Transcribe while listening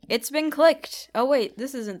It's been clicked. Oh, wait,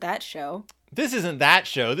 this isn't that show. This isn't that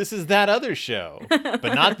show. This is that other show.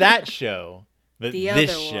 But not that show. But The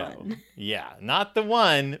this other show. one. Yeah. Not the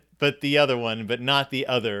one, but the other one, but not the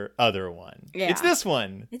other one. Yeah. It's this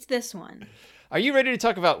one. It's this one. Are you ready to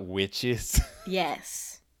talk about witches?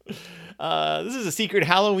 Yes. This is a secret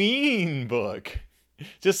Halloween book.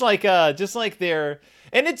 Just like their,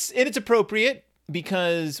 and it's appropriate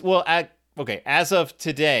because, well, as of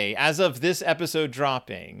today, as of this episode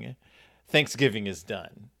dropping, Thanksgiving is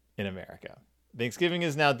done in America. Thanksgiving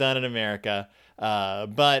is now done in America.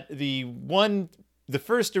 But the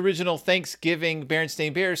first original Thanksgiving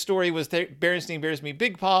Berenstain Bears story was Berenstain Bears Meet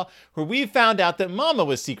Big Paw, where we found out that Mama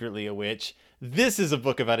was secretly a witch. This is a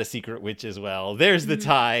book about a secret witch as well. There's the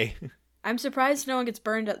tie. I'm surprised no one gets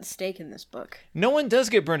burned at the stake in this book. No one does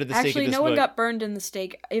get burned at the stake in this book. Actually, no one got burned in the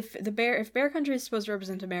stake. If Bear Country is supposed to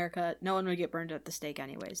represent America, no one would get burned at the stake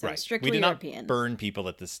anyways. That's strictly European. We did not burn people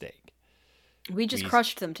at the stake. We just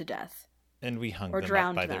crushed them to death. And we hung or them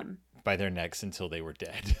drowned up by their necks until they were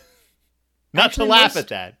dead. Actually, to laugh at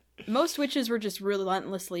that. Most witches were just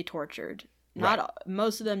relentlessly tortured.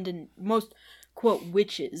 Most of them didn't. Most quote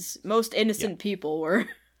witches. Most innocent people were.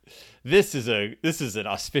 This is an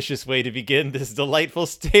auspicious way to begin this delightful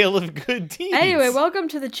tale of good deeds. Anyway, welcome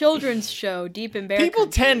to the children's show, Deep in Bear People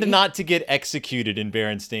Country. tend not to get executed in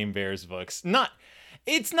Berenstain Bears books.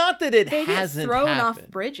 It's not that it hasn't happened. They get thrown off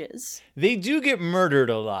bridges. They do get murdered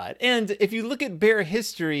a lot. And if you look at bear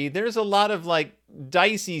history, there's a lot of like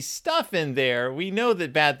dicey stuff in there. We know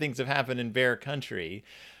that bad things have happened in Bear Country.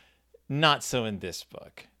 Not so in this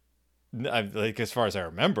book. Like, as far as I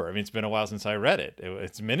remember. I mean, it's been a while since I read it.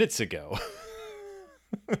 It's minutes ago.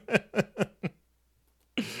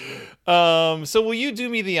 So will you do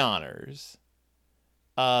me the honors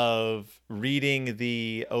of reading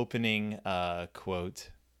the opening quote?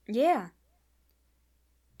 Yeah.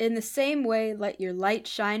 In the same way, let your light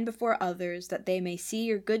shine before others, that they may see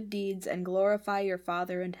your good deeds and glorify your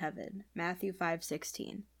Father in heaven. Matthew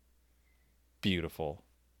 5:16. Beautiful.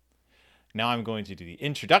 Now I'm going to do the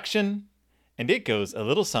introduction, and it goes a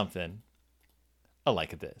little something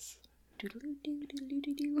like this. This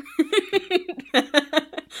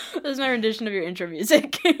is my rendition of your intro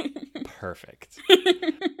music. Perfect.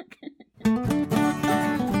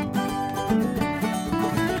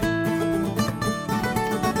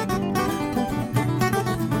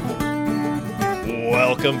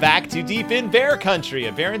 Welcome back to Deep in Bear Country,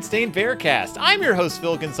 a Berenstain Bearcast. I'm your host,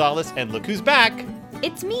 Phil Gonzalez, and look who's back.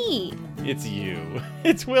 It's me. It's you.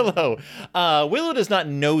 It's Willow. Willow does not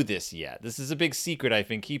know this yet. This is a big secret I've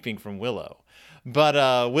been keeping from Willow. But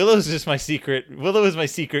Willow's just my secret. Willow is my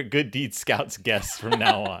secret Good Deeds Scouts guest from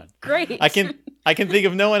now on. Great. I can think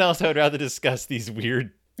of no one else I would rather discuss these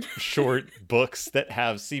weird short books that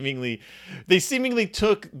have seemingly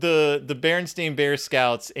took the Berenstain Bear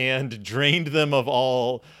Scouts and drained them of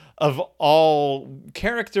all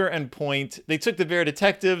character and point. They took the Bear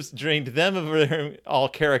Detectives, drained them of all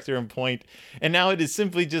character and point, and now it is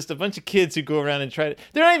simply just a bunch of kids who go around and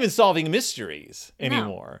they're not even solving mysteries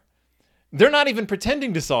anymore. No. They're not even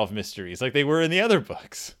pretending to solve mysteries like they were in the other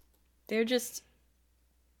books. They're just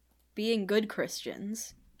being good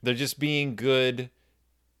Christians. They're just being good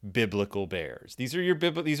biblical bears. These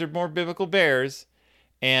are more biblical bears,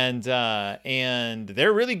 and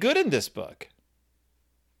they're really good in this book.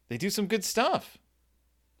 They do some good stuff.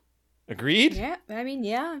 Agreed? Yeah, I mean,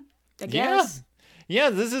 yeah. I guess. Yeah,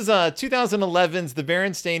 this is 2011's The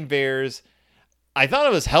Berenstain Bears. I thought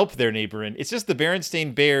it was Help Their Neighbor In. It's just The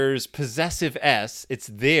Berenstain Bears Possessive S. It's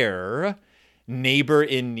their neighbor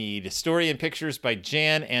in need. Story and pictures by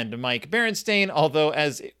Jan and Mike Berenstain, although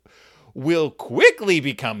as it will quickly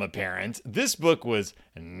become apparent, this book was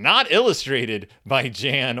not illustrated by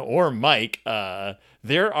Jan or Mike.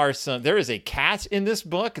 There is a cat in this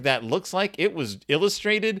book that looks like it was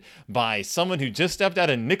illustrated by someone who just stepped out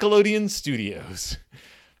of Nickelodeon Studios.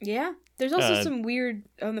 Yeah. There's also some weird,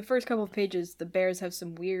 on the first couple of pages, the bears have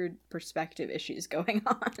some weird perspective issues going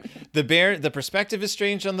on. The perspective is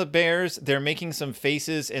strange on the bears. They're making some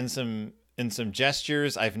faces and some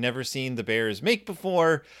gestures I've never seen the bears make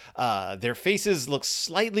before. Their faces look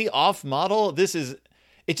slightly off model.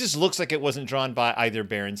 It just looks like it wasn't drawn by either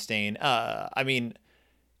Berenstain. I mean,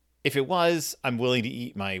 if it was, I'm willing to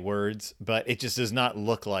eat my words, but it just does not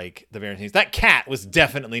look like the Berenstains. That cat was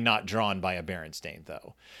definitely not drawn by a Berenstain,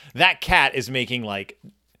 though. That cat is making like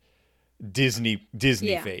Disney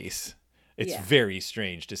face. It's very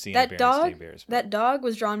strange to see in a Berenstain Bears book. That dog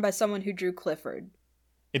was drawn by someone who drew Clifford.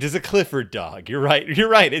 It is a Clifford dog. You're right. You're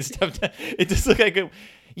right. It's tough to, it does look like a,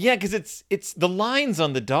 yeah, because it's the lines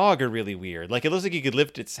on the dog are really weird. Like it looks like you could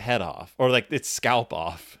lift its head off or like its scalp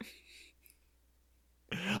off.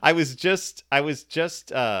 I was just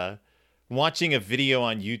watching a video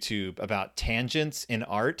on YouTube about tangents in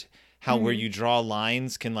art, how where you draw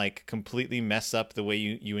lines can like completely mess up the way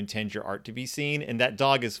you intend your art to be seen, and that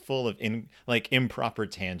dog is full of improper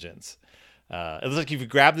tangents. It looks like if you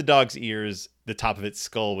grab the dog's ears, the top of its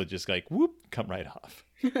skull would just like whoop come right off.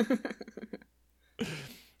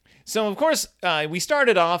 So of course we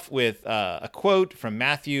started off with a quote from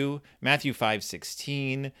Matthew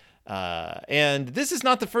 5:16. And this is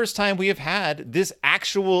not the first time we have had this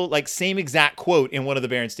actual, like, same exact quote in one of the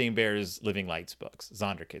Berenstain Bears Living Lights books,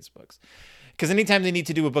 Zonderkid's books. Because anytime they need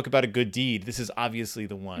to do a book about a good deed, this is obviously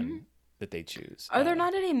the one that they choose. Are there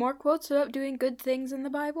not any more quotes about doing good things in the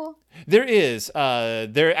Bible? There is.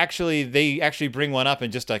 They actually bring one up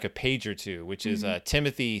in just like a page or two, which is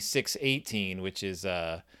Timothy 6:18, which is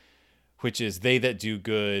they that do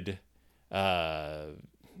good.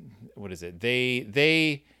 What is it?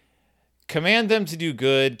 They command them to do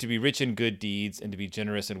good, to be rich in good deeds, and to be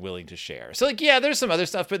generous and willing to share. So, like, yeah, there's some other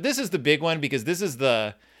stuff, but this is the big one because this is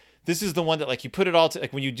the one that, like, you put it all to,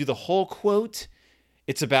 like, when you do the whole quote,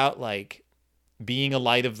 it's about, like, being a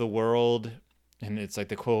light of the world, and it's like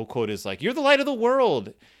the quote is like, you're the light of the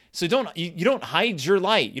world. So you don't hide your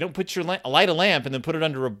light. You don't put your light a lamp and then put it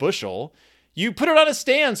under a bushel. You put it on a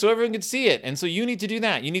stand so everyone can see it. And so you need to do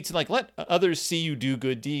that. You need to, like, let others see you do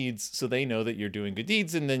good deeds so they know that you're doing good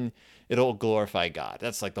deeds, and then it'll glorify God.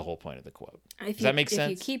 That's like the whole point of the quote. Does that make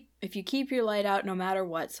sense? If you keep your light out no matter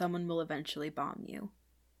what, someone will eventually bomb you.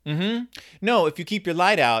 Mm-hmm. No, if you keep your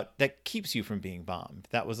light out, that keeps you from being bombed.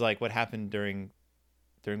 That was like what happened during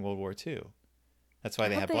World War II. That's why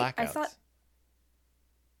they have blackouts.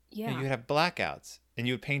 Yeah. You would have blackouts, and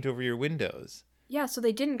you would paint over your windows. Yeah, so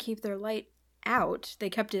they didn't keep their light out. They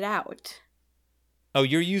kept it out. Oh,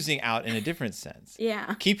 you're using out in a different sense.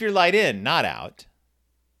 Yeah. Keep your light in, not out.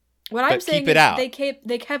 What I'm saying is out. they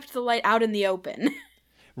kept the light out in the open.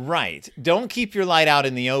 Right. Don't keep your light out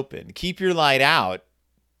in the open. Keep your light out,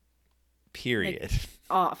 period. Like,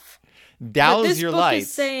 off. Douse your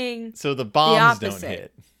lights so the bombs don't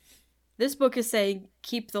hit. This book is saying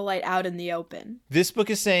keep the light out in the open. This book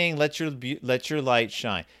is saying let your light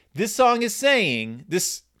shine. This quote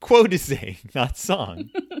is saying, not song.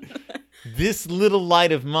 This little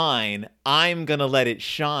light of mine, I'm going to let it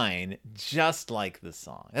shine just like the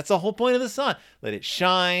song. That's the whole point of the song. Let it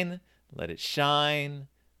shine, let it shine,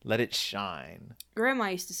 let it shine. Grandma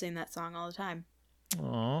used to sing that song all the time.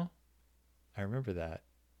 Aw, I remember that.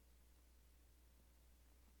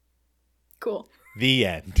 Cool. The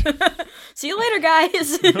end. See you later,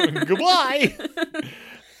 guys. Goodbye.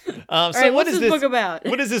 So right, what's this book about?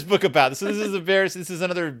 What is this book about? So this is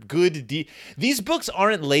another good deed. These books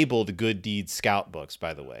aren't labeled good deed scout books,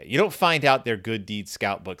 by the way. You don't find out they're good deed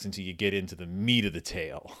scout books until you get into the meat of the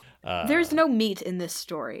tale. There's no meat in this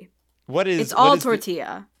story. It's all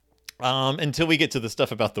tortilla. Until we get to the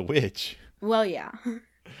stuff about the witch. Well, yeah.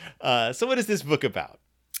 So what is this book about?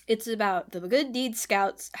 It's about the good deed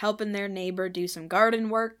scouts helping their neighbor do some garden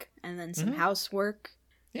work and then some housework.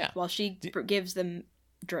 Yeah. While she gives them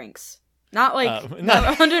drinks. Not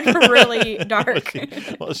 100 for really dark.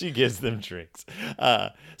 Well, she gives them drinks.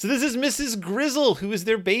 So this is Mrs. Grizzle, who is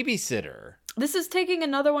their babysitter. This is taking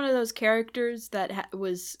another one of those characters that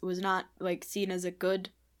was not like seen as a good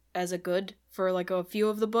for like a few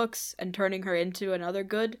of the books and turning her into another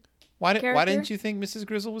good. Why didn't you think Mrs.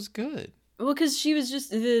 Grizzle was good? Well, because she was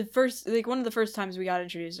just one of the first times we got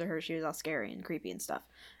introduced to her, she was all scary and creepy and stuff.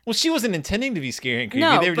 Well, she wasn't intending to be scary and creepy.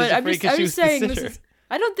 No, they were just afraid because she was saying the sitter.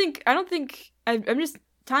 I'm just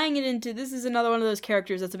tying it into, this is another one of those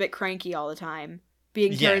characters that's a bit cranky all the time,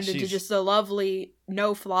 being turned into just a lovely,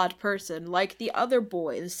 no flawed person, like the other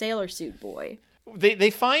boy, the sailor suit boy. They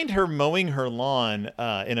find her mowing her lawn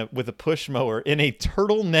with a push mower in a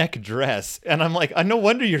turtleneck dress, and I'm like, no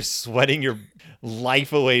wonder you're sweating your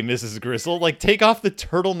life away, Mrs. Grizzle. Like, take off the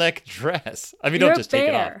turtleneck dress. I mean, don't just take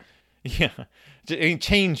it off. Yeah, I mean,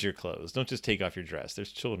 change your clothes. Don't just take off your dress.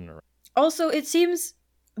 There's children around. Also, it seems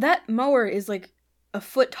that mower is like a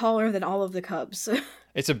foot taller than all of the cubs.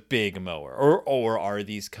 It's a big mower. Or are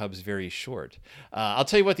these cubs very short? I'll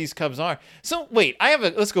tell you what these cubs are. So, wait,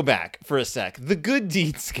 let's go back for a sec. The Good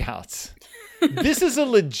Deed Scouts. This is a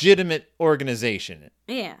legitimate organization.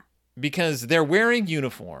 Yeah. Because they're wearing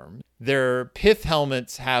uniform. Their pith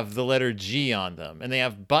helmets have the letter G on them. And they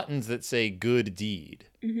have buttons that say Good Deed.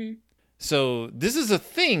 Mm-hmm. So, this is a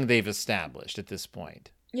thing they've established at this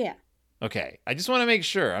point. Yeah. Okay. I just want to make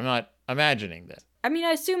sure I'm not imagining this. I mean,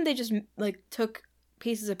 I assume they just, like, took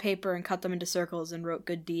pieces of paper and cut them into circles and wrote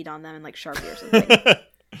good deed on them in, like, Sharpie or something.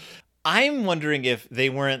 I'm wondering if they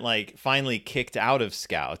weren't, like, finally kicked out of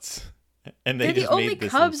Scouts. And they They're just the only made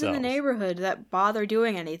this Cubs in the themselves. neighborhood that bother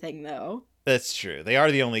doing anything, though. That's true. They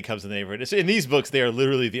are the only Cubs in the neighborhood. So in these books, they are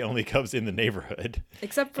literally the only Cubs in the neighborhood.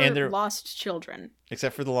 Except for And they're- lost children.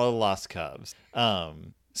 Except for the lost Cubs.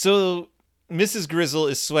 So Mrs. Grizzle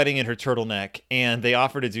is sweating in her turtleneck, and they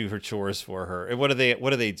offer to do her chores for her. And what do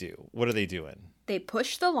they do? What are they doing? They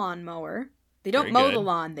push the lawnmower. They don't Very mow good. the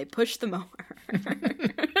lawn. They push the mower.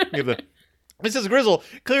 Mrs. Grizzle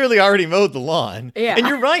clearly already mowed the lawn. Yeah. And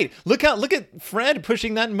you're right. Look at Fred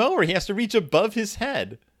pushing that mower. He has to reach above his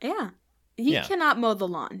head. Yeah. He Yeah. cannot mow the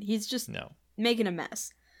lawn. He's just No. making a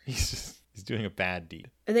mess. He's doing a bad deed.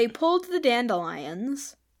 They pulled the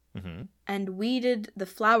dandelions Hmm. and weeded the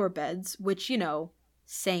flower beds, which,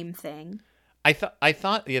 same thing. I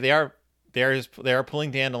thought yeah, they are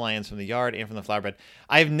pulling dandelions from the yard and from the flower bed.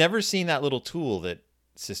 I've never seen that little tool that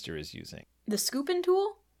Sister is using. The scooping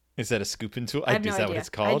tool? Is that a scooping tool? I have no Is that idea. what it's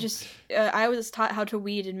called? I was taught how to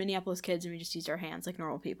weed in Minneapolis Kids, and we just used our hands like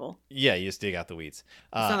normal people. Yeah, you just dig out the weeds.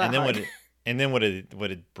 not that And then hard. what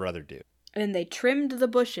did Brother do? And they trimmed the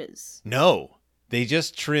bushes. No, they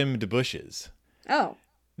just trimmed bushes. Oh.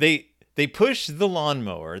 They pushed the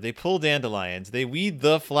lawnmower, they pulled dandelions, they weed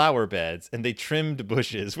the flower beds, and they trimmed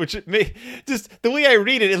bushes, which just the way I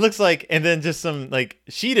read it, it looks like, and then just some, like,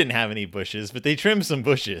 she didn't have any bushes, but they trimmed some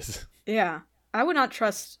bushes. Yeah. I would not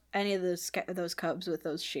trust any of those cubs with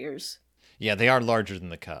those shears. Yeah, they are larger than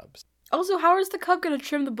the cubs. Also, how is the cub going to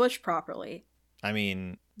trim the bush properly? I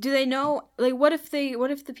mean, Do they know, like, what if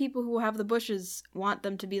the people who have the bushes want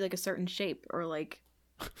them to be, like, a certain shape, or, like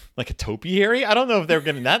a topiary? I don't know if they're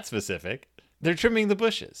getting that specific. They're trimming the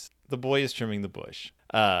bushes. The boy is trimming the bush.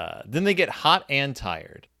 Then they get hot and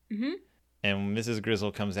tired. Mm-hmm. And Mrs.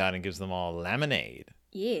 Grizzle comes out and gives them all lemonade.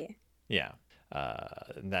 Yeah. Yeah.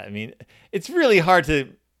 It's really hard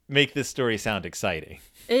to make this story sound exciting.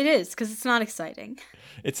 It is, because it's not exciting.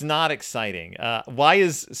 It's not exciting. Why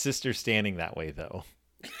is Sister standing that way, though?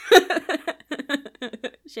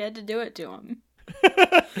 She had to do it to him.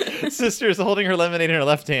 Sister is holding her lemonade in her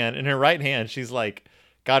left hand. In her right hand, she's like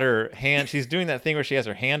got her hand. She's doing that thing where she has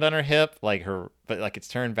her hand on her hip, but like it's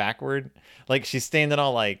turned backward. Like she's standing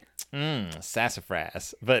all like,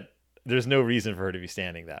 sassafras. But there's no reason for her to be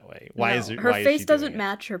standing that way. Why No, is her why face is she doesn't doing it?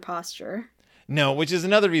 match her posture. No, which is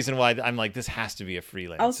another reason why I'm like, this has to be a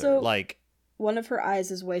freelancer. Also- like, One of her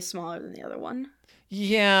eyes is way smaller than the other one.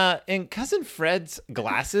 yeah, and Cousin Fred's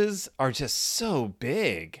glasses are just so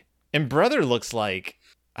big. And Brother looks like,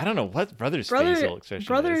 I don't know what Brother's facial expression is.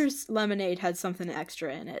 Brother's lemonade had something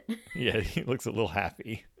extra in it. Yeah, he looks a little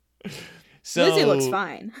happy. So Lizzie looks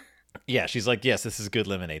fine. Yeah, she's like, yes, this is good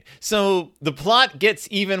lemonade. So the plot gets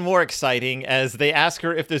even more exciting as they ask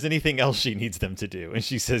her if there's anything else she needs them to do. And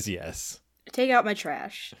she says yes. Take out my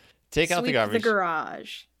trash. Take out the Sweep garbage. the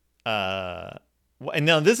garage. And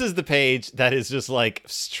now this is the page that is just like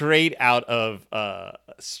straight out of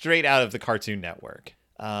the Cartoon Network.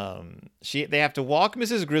 They have to walk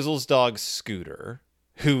Mrs. Grizzle's dog Scooter,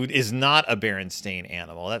 who is not a Berenstain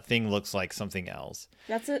animal. That thing looks like something else.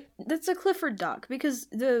 That's a Clifford dog, because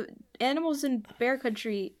the animals in bear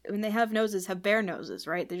country, when they have noses, have bear noses,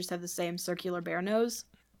 right? They just have the same circular bear nose.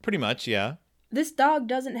 Pretty much, yeah. This dog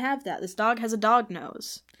doesn't have that. This dog has a dog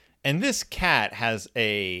nose. And this cat has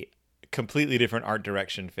a completely different art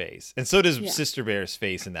direction face. And so does Yeah. Sister Bear's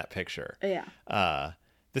face in that picture. Yeah.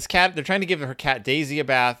 This cat, they're trying to give her cat Daisy a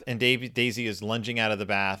bath, and Daisy is lunging out of the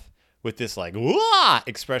bath with this like "wah"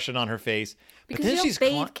 expression on her face. Because you don't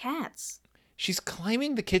bathe cats. She's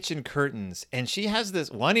climbing the kitchen curtains, and she has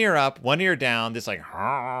this one ear up, one ear down, this like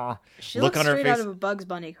She look looks on her straight face. out of a Bugs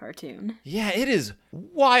Bunny cartoon. Yeah, it is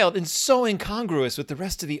wild and so incongruous with the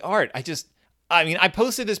rest of the art. I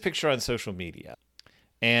posted this picture on social media,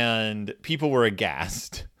 and people were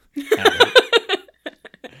aghast at it.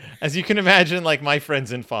 As you can imagine, like my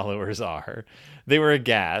friends and followers are. They were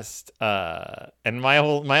aghast. And my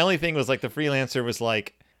only thing was like the freelancer was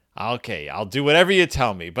like, okay, I'll do whatever you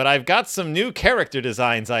tell me, but I've got some new character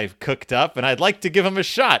designs I've cooked up, and I'd like to give them a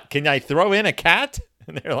shot. Can I throw in a cat?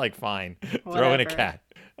 And they're like, fine, throw in a Whatever. cat.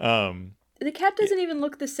 The cat doesn't even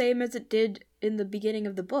look the same as it did in the beginning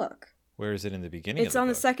of the book. Where is it in the beginning? It's of on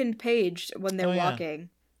the book? second page when they're Oh, yeah. walking.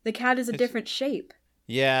 The cat is a different shape.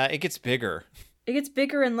 Yeah, it gets bigger. It gets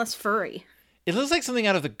bigger and less furry. It looks like something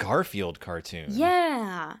out of the Garfield cartoon.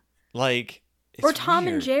 Yeah. Like, it's Or Tom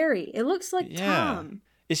and weird. Jerry. It looks like Yeah. Tom.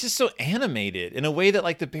 It's just so animated in a way that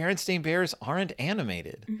like the Berenstain Bears aren't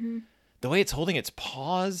animated. Mm-hmm. The way it's holding its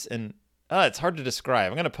paws, and it's hard to describe.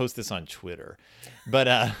 I'm going to post this on Twitter.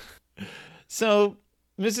 But so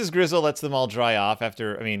Mrs. Grizzle lets them all dry off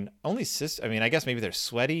after, I guess maybe they're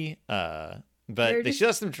sweaty, but she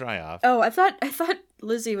lets them dry off. Oh, I thought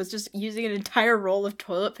Lizzie was just using an entire roll of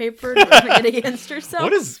toilet paper to rub it against herself.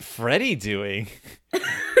 What is Freddy doing?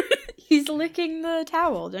 He's licking the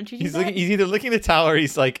towel, don't you do that? He's either licking the towel or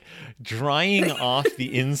he's like drying off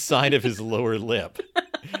the inside of his lower lip.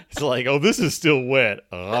 It's like, oh, this is still wet.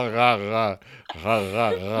 The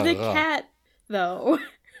cat, though.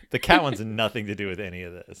 The cat wants nothing to do with any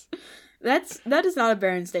of this. That is not a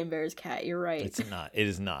Berenstain Bears cat. You're right. It's not. It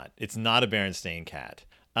is not. It's not a Berenstain cat.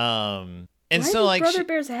 And why so did like Brother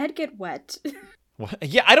Bear's head get wet?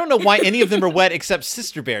 Yeah, I don't know why any of them are wet except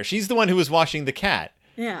Sister Bear. She's the one who was washing the cat.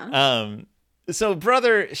 Yeah. So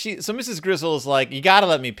Mrs. Grizzle is like, you gotta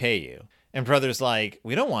let me pay you. And Brother's like,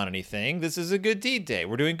 we don't want anything. This is a good deed day.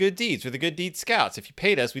 We're doing good deeds. We're the good deed scouts. If you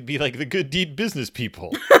paid us, we'd be like the good deed business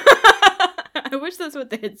people. I wish that's what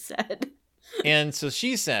they had said. And so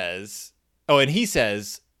she says, and he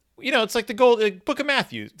says, it's like the Book of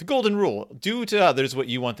Matthew, the golden rule. Do to others what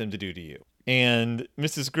you want them to do to you. And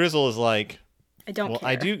Mrs. Grizzle is like, I don't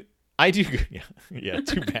care. I do. Yeah,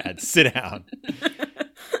 too bad. Sit down.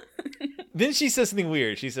 Then she says something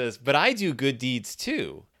weird. She says, but I do good deeds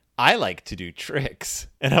too. I like to do tricks.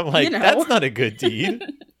 And I'm like, that's not a good deed.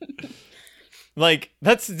 Like,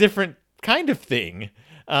 that's a different kind of thing.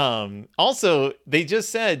 Also, they just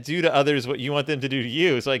said, do to others what you want them to do to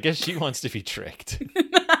you. So I guess she wants to be tricked.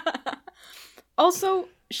 Also,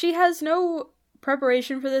 she has no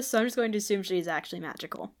preparation for this, so I'm just going to assume she's actually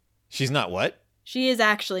magical. She's not what? She is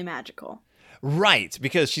actually magical. Right,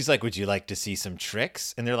 because she's like, would you like to see some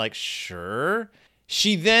tricks? And they're like, sure.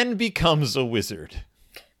 She then becomes a wizard.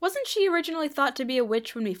 Wasn't she originally thought to be a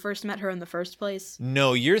witch when we first met her in the first place?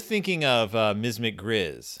 No, you're thinking of Ms.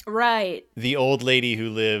 McGrizz. Right. The old lady who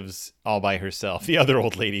lives all by herself. The other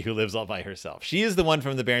old lady who lives all by herself. She is the one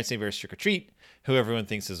from the Berenstain Bears Trick or Treat who everyone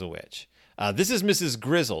thinks is a witch. This is Mrs.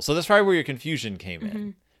 Grizzle. So that's probably where your confusion came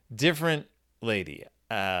in. Different lady.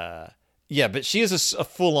 Yeah, but she is a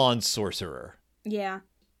full-on sorcerer. Yeah.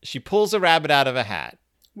 She pulls a rabbit out of a hat.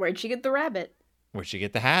 Where'd she get the rabbit? Where'd she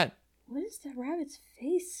get the hat? What is the rabbit's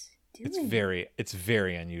face doing? It's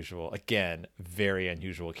very unusual. Again, very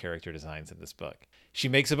unusual character designs in this book. She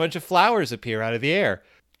makes a bunch of flowers appear out of the air.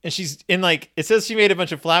 And she's in it says she made a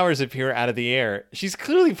bunch of flowers appear out of the air. She's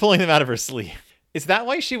clearly pulling them out of her sleeve. Is that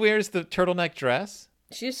why she wears the turtleneck dress?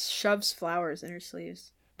 She just shoves flowers in her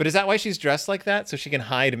sleeves. But is that why she's dressed like that? So she can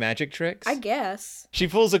hide magic tricks? I guess. She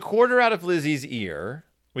pulls a quarter out of Lizzie's ear,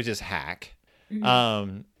 which is hack.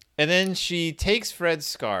 And then she takes Fred's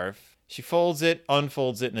scarf. She folds it,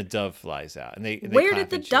 unfolds it, and a dove flies out. And they Where did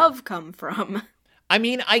the dove come from? I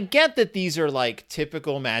mean, I get that these are like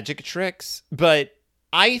typical magic tricks, but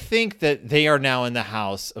I think that they are now in the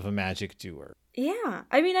house of a magic doer. Yeah.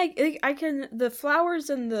 I mean, I can, the flowers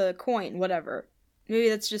and the coin, whatever. Maybe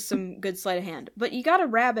that's just some good sleight of hand. But you got a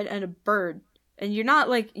rabbit and a bird. And you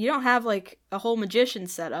don't have like a whole magician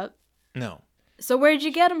set up. No. So where'd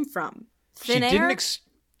you get them from? Thin air?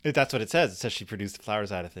 That's what it says. It says she produced the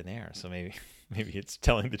flowers out of thin air. So maybe it's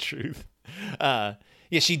telling the truth. Yeah,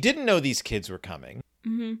 she didn't know these kids were coming.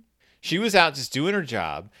 Mm-hmm. She was out just doing her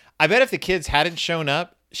job. I bet if the kids hadn't shown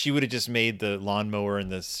up, she would have just made the lawnmower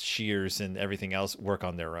and the shears and everything else work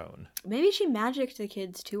on their own. Maybe she magicked the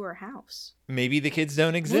kids to her house. Maybe the kids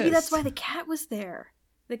don't exist. Maybe that's why the cat was there.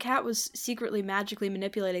 The cat was secretly magically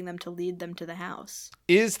manipulating them to lead them to the house.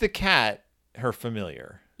 Is the cat her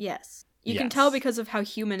familiar? Yes. You can tell because of how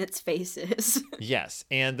human its face is. Yes.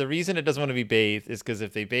 And the reason it doesn't want to be bathed is because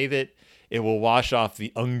if they bathe it, it will wash off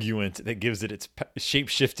the unguent that gives it its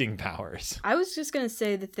shape-shifting powers. I was just going to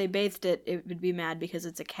say that if they bathed it, it would be mad because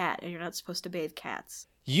it's a cat, and you're not supposed to bathe cats.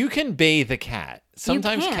 You can bathe a cat.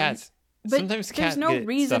 Sometimes cats there's no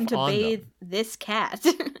reason to bathe this cat.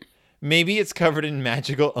 Maybe it's covered in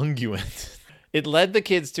magical unguent. It led the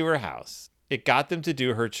kids to her house. It got them to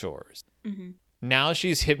do her chores. Mm-hmm. Now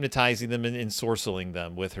she's hypnotizing them and ensorceling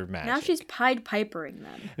them with her magic. Now she's Pied Pipering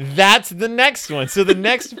them. That's the next one. So the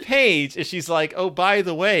next page is she's like, oh, by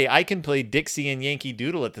the way, I can play Dixie and Yankee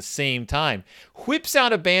Doodle at the same time. Whips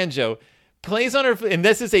out a banjo, plays on her, and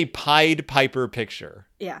this is a Pied Piper picture.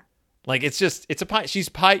 Yeah. Like it's a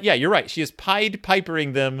Pied, yeah, you're right. She is Pied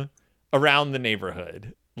Pipering them around the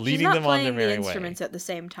neighborhood, leading them on their merry way. She's not playing the instruments at the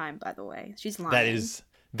same time, by the way. She's lying.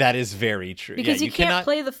 That is very true. Because you can't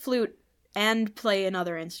play the flute and play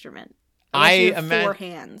another instrument. You have 4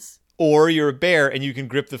 hands. Or you're a bear and you can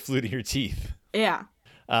grip the flute in your teeth. Yeah.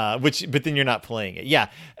 But then you're not playing it. Yeah,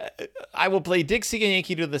 I will play Dixie and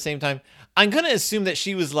Yankee Doodle at the same time. I'm gonna assume that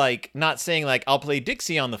she was like not saying like I'll play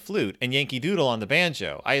Dixie on the flute and Yankee Doodle on the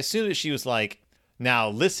banjo. I assume that she was like, now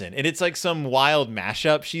listen, and it's like some wild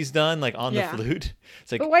mashup she's done like on the flute.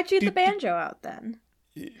 It's like, but why'd you get the banjo out then?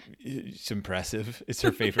 It's impressive. It's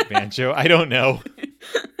her favorite banjo. I don't know.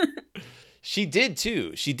 She did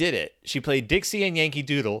too. She did it. She played Dixie and Yankee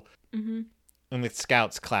Doodle, and the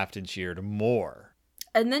scouts clapped and cheered more.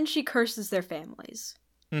 And then she curses their families.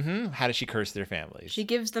 How does she curse their families? She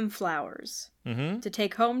gives them flowers to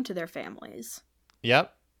take home to their families.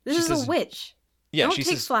 Yep. This is a witch. Yeah, don't she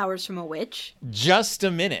take says, flowers from a witch. Just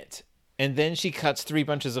a minute. And then she cuts 3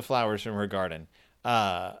 bunches of flowers from her garden.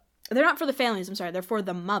 They're not for the families, I'm sorry. They're for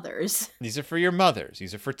the mothers. These are for your mothers.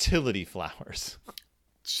 These are fertility flowers.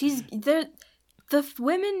 The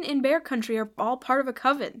women in Bear Country are all part of a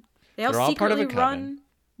coven. They're all secretly run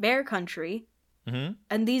Bear Country.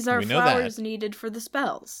 And these are flowers needed for the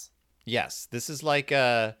spells. Yes, this is like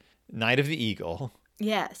a Night of the Eagle.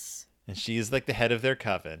 Yes. And she is like the head of their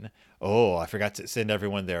coven. Oh, I forgot to send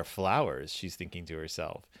everyone their flowers, she's thinking to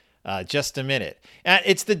herself. Just a minute.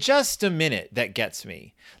 It's the just a minute that gets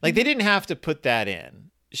me. Like, they didn't have to put that in.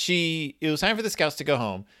 It was time for the scouts to go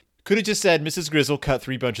home. Could have just said, Mrs. Grizzle cut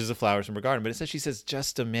 3 bunches of flowers from her garden, but she says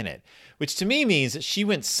just a minute, which to me means that she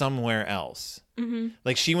went somewhere else.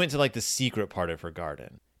 Like, she went to like the secret part of her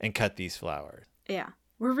garden and cut these flowers. Yeah.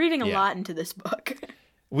 We're reading a lot into this book.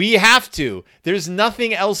 We have to. There's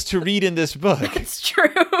nothing else to read in this book. It's true.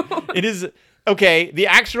 It is, okay,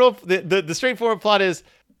 the straightforward plot is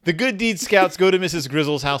the good deed scouts go to Mrs.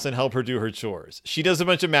 Grizzle's house and help her do her chores. She does a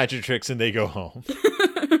bunch of magic tricks and they go home.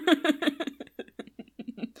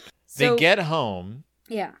 They get home.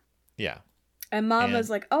 Yeah. Yeah. And Mama's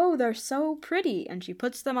like, oh, they're so pretty. And she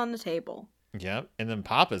puts them on the table. Yep. And then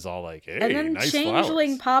Papa's all like, hey, and then nice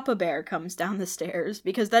changeling flowers. Papa Bear comes down the stairs,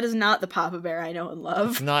 because that is not the Papa Bear I know and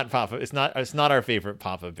love. It's not Papa. It's not our favorite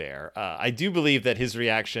Papa Bear. I do believe that his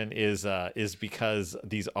reaction is because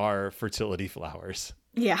these are fertility flowers.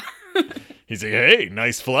 Yeah. He's like, hey,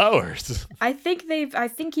 nice flowers. I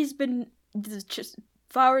think he's been,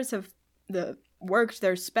 flowers have worked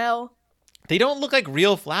their spell. They don't look like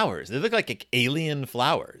real flowers. They look like alien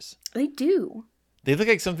flowers. They do. They look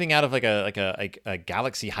like something out of like a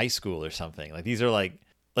Galaxy High School or something. Like, these are like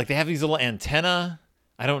they have these little antennae.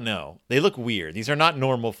 I don't know. They look weird. These are not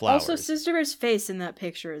normal flowers. Also, Sister Bear's face in that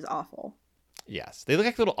picture is awful. Yes. They look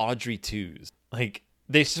like little Audrey 2s. Like,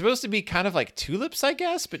 they're supposed to be kind of like tulips, I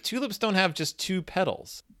guess, but tulips don't have just 2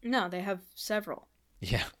 petals. No, they have several.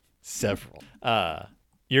 Yeah, several.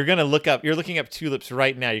 You're looking up tulips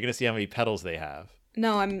right now. You're going to see how many petals they have.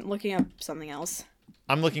 No, I'm looking up something else.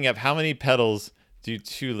 I'm looking up how many petals do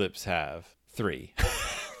tulips have? 3.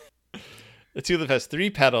 The tulip has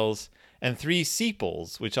 3 petals and 3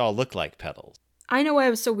 sepals, which all look like petals. I know why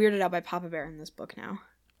I was so weirded out by Papa Bear in this book now.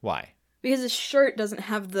 Why? Because his shirt doesn't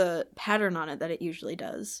have the pattern on it that it usually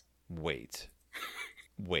does. Wait.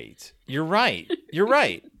 You're right.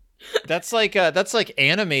 That's like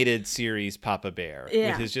animated series Papa Bear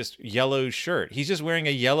with his just yellow shirt. He's just wearing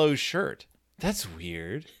a yellow shirt. That's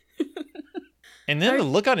weird. And then the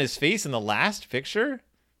look on his face in the last picture.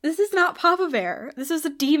 This is not Papa Bear. This is a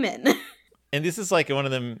demon. And this is like one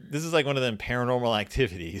of them. This is like one of them paranormal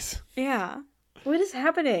activities. Yeah. What is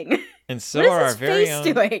happening? And so are our very own. What is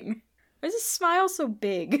his face doing? Why is his smile so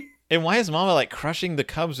big? And why is Mama like crushing the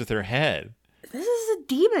cubs with her head? This is a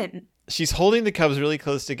demon. She's holding the cubs really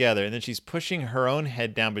close together, and then she's pushing her own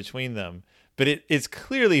head down between them. But it's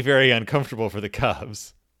clearly very uncomfortable for the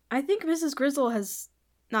cubs. I think Mrs. Grizzle has...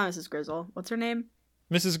 Not Mrs. Grizzle. What's her name?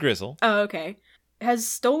 Mrs. Grizzle. Oh, okay. Has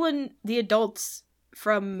stolen the adults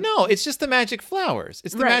from... No, it's just the magic flowers.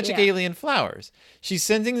 It's the magic alien flowers. She's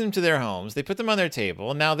sending them to their homes. They put them on their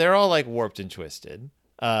table, and now they're all like warped and twisted.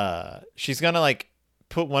 She's gonna like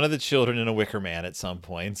put one of the children in a wicker man at some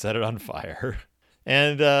point, set it on fire.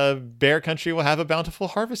 And Bear Country will have a bountiful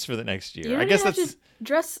harvest for the next year. I guess that's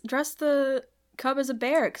dress the cub as a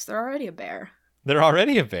bear, because they're already a bear. They're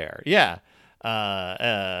already a bear, yeah.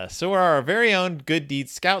 So are our very own good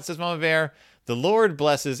deeds scout, says Mama Bear. The Lord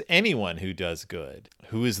blesses anyone who does good.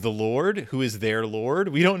 Who is the Lord? Who is their Lord?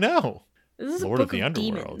 We don't know. This is Lord a book of the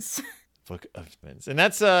Underworld. Demons. Book of Demons. And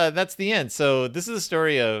that's the end. So this is the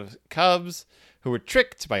story of cubs who were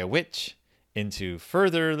tricked by a witch into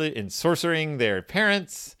sorcering their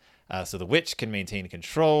parents, so the witch can maintain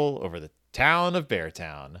control over the town of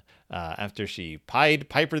Beartown after she Pied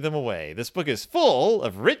Piper them away. This book is full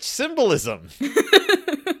of rich symbolism.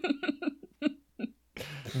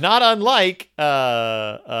 Not unlike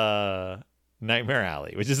Nightmare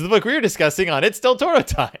Alley, which is the book we were discussing on It's Del Toro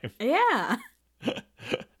Time. Yeah.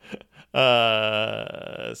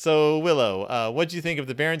 So Willow, what do you think of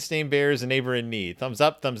the Berenstain Bears, A Neighbor in Need? Thumbs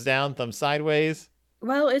up, thumbs down, thumbs sideways?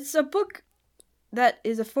 Well, it's a book that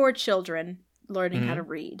is for children learning how to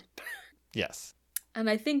read. Yes. And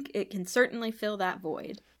I think it can certainly fill that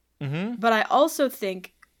void. Mm-hmm. But I also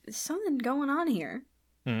think there's something going on here.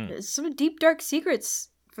 There's some deep, dark secrets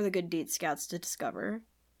for the Good Deed Scouts to discover.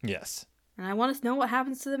 Yes. And I want to know what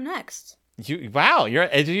happens to them next. Wow, you're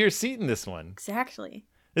at edge of your seat in this one. Exactly.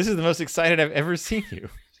 This is the most excited I've ever seen you.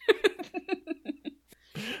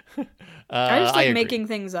 I just like making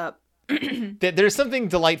things up. There's something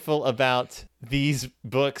delightful about these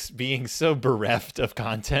books being so bereft of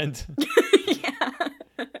content. Yeah.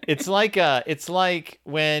 It's like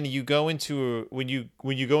when you go into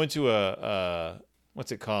a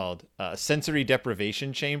what's it called? A sensory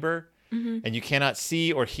deprivation chamber, and you cannot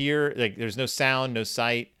see or hear, like there's no sound, no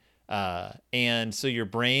sight, and so your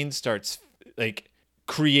brain starts like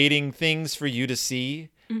creating things for you to see,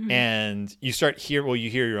 and you start you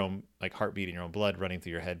hear your own like heartbeat and your own blood running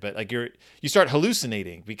through your head, but like you start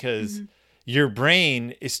hallucinating because your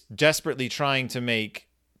brain is desperately trying to make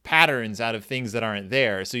patterns out of things that aren't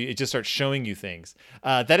there, so it just starts showing you things.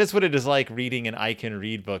 That is what it is like reading an I Can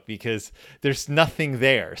Read book, because there's nothing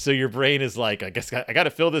there, so your brain is like, I guess I got to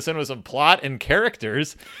fill this in with some plot and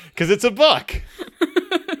characters because it's a book.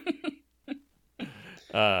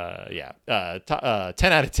 10 out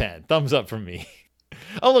of 10 thumbs up from me.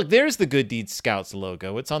 Oh, look, there's the Good Deed Scouts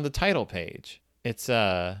logo. It's on the title page. It's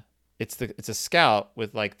a scout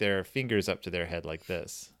with like their fingers up to their head like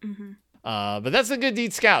this. But that's the Good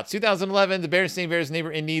Deed Scouts, 2011, the Berenstain Bears,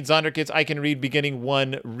 Neighbor in Need, Zonderkid's I Can Read, beginning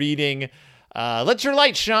 1 reading. Let your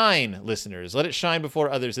light shine, listeners. Let it shine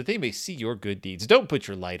before others, that they may see your good deeds. Don't put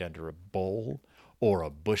your light under a bowl or a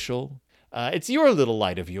bushel. It's your little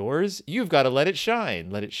light of yours. You've got to let it shine.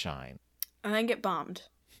 Let it shine. And then get bombed.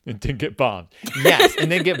 And then get bombed. Yes,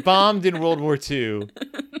 and then get bombed in World War II.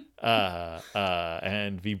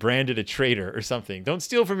 And be branded a traitor or something. Don't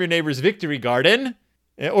steal from your neighbor's victory garden.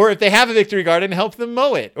 Or if they have a victory garden, help them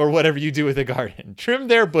mow it, or whatever you do with a garden. Trim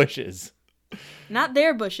their bushes. Not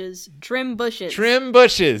their bushes. Trim bushes. Trim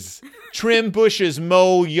bushes. Trim bushes,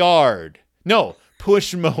 mow yard. No,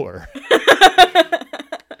 push mower.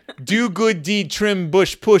 Do good deed, trim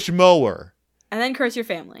bush, push mower. And then curse your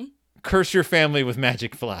family. Curse your family with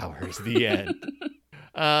magic flowers. The end.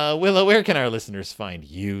 Willow, where can our listeners find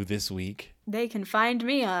you this week? They can find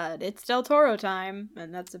me on It's Del Toro Time,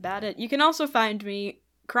 and that's about it. You can also find me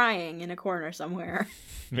crying in a corner somewhere.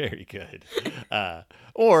 Very good.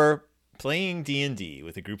 Or playing D&D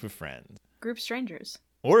with a group of friends. Group strangers.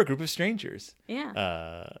 Or a group of strangers.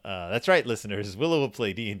 Yeah. That's right, listeners. Willow will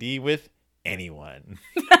play D&D with anyone.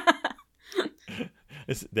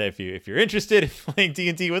 If you're interested in playing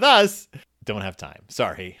D&D with us, don't have time.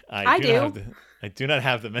 Sorry. I do not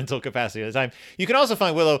have the mental capacity at the time. You can also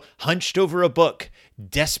find Willow hunched over a book,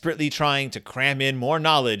 desperately trying to cram in more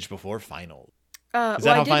knowledge before finals. Is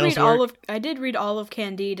that how finals work? I did read all of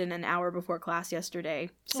Candide in an hour before class yesterday.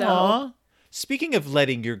 So, aww. Speaking of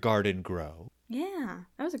letting your garden grow. Yeah,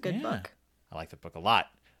 that was a good book. I like that book a lot.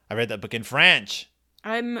 I read that book in French.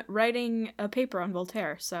 I'm writing a paper on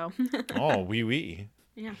Voltaire, so. Oh, oui.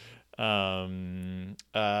 Yeah. And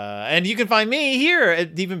you can find me here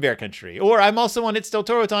at Deep in Bear Country, or I'm also on It's Del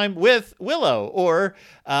Toro Time with Willow, or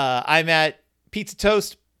I'm at Pizza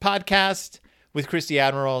Toast Podcast with Christy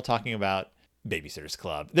Admiral talking about Babysitter's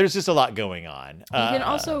Club. There's just a lot going on. You can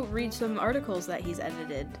also read some articles that he's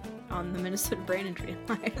edited on the Minnesota Brain Injury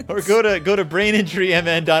Alliance. Or go to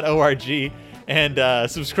braininjurymn.org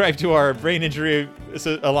and subscribe to our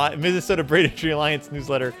Minnesota Brain Injury Alliance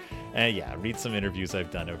newsletter. And read some interviews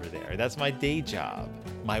I've done over there. That's my day job,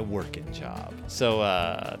 my working job. So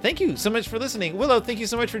thank you so much for listening. Willow, thank you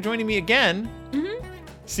so much for joining me again.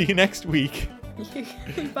 See you next week.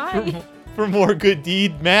 Bye. For more Good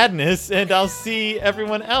Deed madness, and I'll see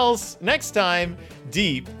everyone else next time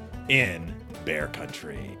deep in Bear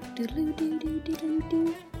Country.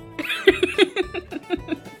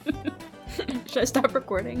 Should I stop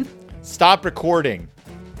recording? Stop recording.